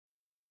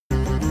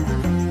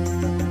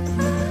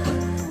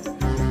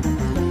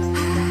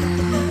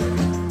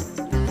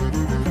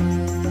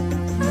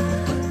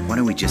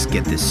we just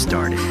get this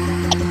started?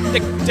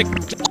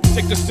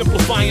 Take the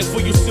simplifying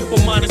for you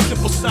simple-minded,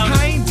 simple sound.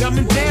 I ain't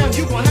dumbing down,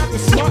 you gon' have to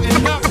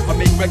smarten up. I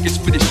make records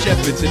for the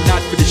shepherds and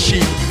not for the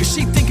sheep, cause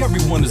she think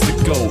everyone is the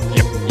goal.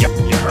 Yep,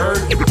 you heard?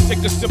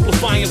 Take the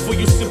simplifying for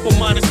you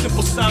simple-minded,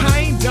 simple sound. I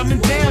ain't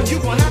dumbing down, you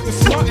gon' have to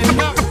smarten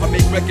up. I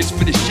make records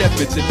for the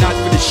shepherds and not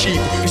for the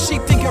sheep, cause she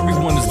think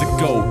everyone is the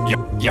goal.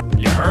 Yep,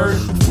 you heard?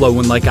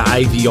 Flowing like an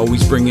ivy,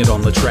 always bring it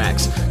on the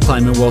tracks.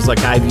 Climbing walls like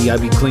ivy, I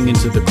be clinging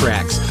to the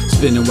cracks.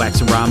 Spinning wax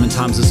and ramen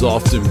times is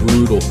often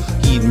brutal.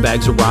 Eating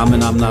bags of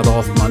ramen, I'm not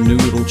off my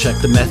noodle. Check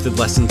the method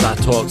lessons I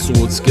taught,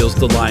 sword skills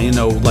the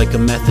lion-o. Like a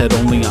meth head,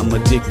 only I'm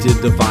addicted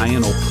to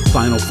vinyl.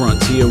 Final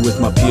frontier with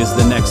my peers,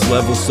 the next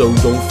level. So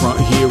don't front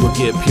here or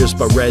get pierced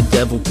by red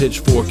devil.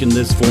 Pitchfork in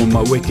this form,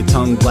 my wicked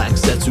tongue black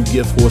zetsu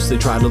gift horse. They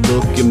try to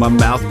look in my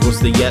mouth,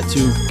 course they yet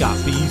to. Got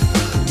beef?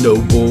 No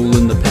bull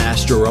in the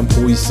pasture, I'm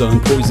poison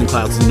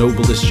clouds, the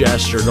noblest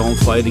gesture. Don't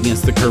fight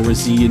against the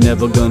currency, you're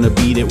never gonna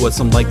beat it.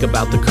 What's I'm like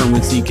about the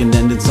currency,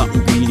 condemned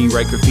something greedy.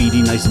 Write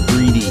graffiti, nice and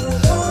greedy.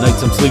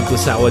 Nights I'm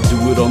sleepless, how I do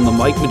it on the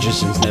mic.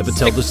 Magicians never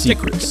tell the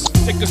secrets.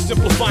 Take the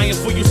simplifying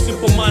for you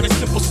simple-minded,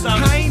 simple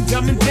sound. I ain't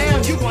dumbing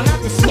down, you gon'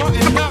 have to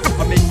smarten up.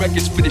 I make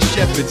records for the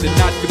shepherds and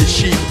not for the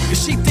sheep,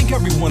 cause she think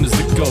everyone is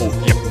the goal.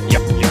 Yep,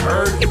 you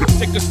heard?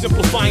 Take the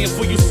simplifying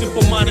for you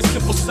simple-minded,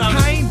 simple sound.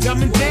 I ain't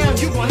dumbing down,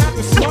 you gon' have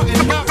to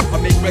smarten up. I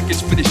make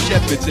records for the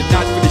shepherds and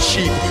not for the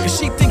sheep, cause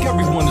she think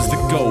everyone is the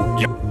goal.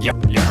 Yep,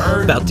 you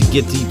heard? About to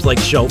get deep like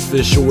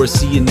shellfish or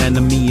see an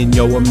enemy, and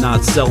yo, I'm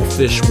not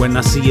selfish. When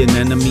I see an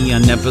enemy, I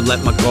never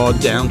let my guard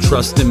down.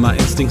 Trust in my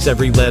instincts,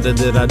 every letter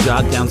that I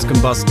jot down's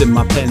combust in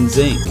my pen's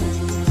ink.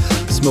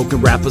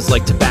 Smoking rappers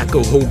like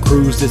tobacco, whole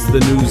crews, it's the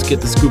news. Get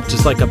the scoop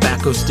just like a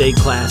bacco, stay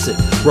classic.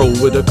 Roll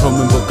with a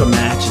common book of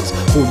matches.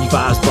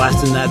 45s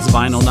blasting, that's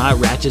vinyl, not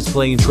ratchets.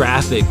 Playing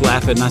traffic,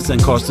 laughing, I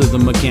send cars to the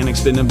mechanic.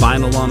 Spinning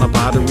vinyl on a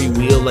pottery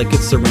wheel like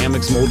it's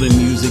ceramics. Molding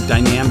music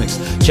dynamics,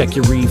 check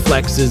your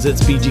reflexes. At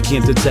speed you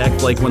can't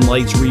detect, like when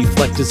lights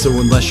reflected. So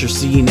unless you're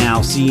see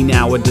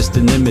now a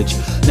distant image.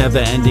 Never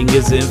ending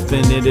is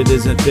infinite, it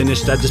isn't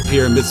finished. I just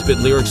pyramid spit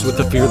lyrics with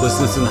the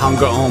fearlessness and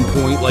hunger on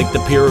point. Like the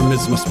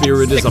pyramids, my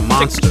spirit is a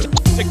monster.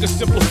 Take the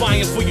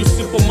simplifying for you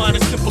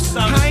simple-minded, simple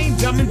sound. I ain't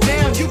dumbing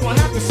down, you gon'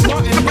 have to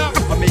smarten up.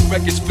 I make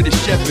records for the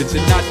shepherds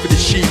and not for the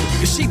sheep,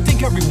 cause she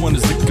think everyone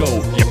is the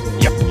goal.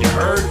 Yep, you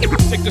heard?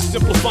 Take the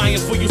simplifying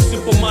for you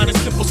simple-minded,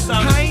 simple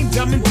sound. I ain't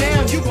dumbing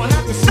down, you gon'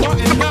 have to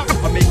smarten up.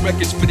 I make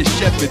records for the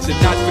shepherds and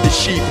not for the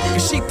sheep,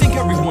 cause she think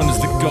everyone is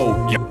the goal.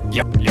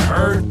 Yep, you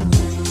heard?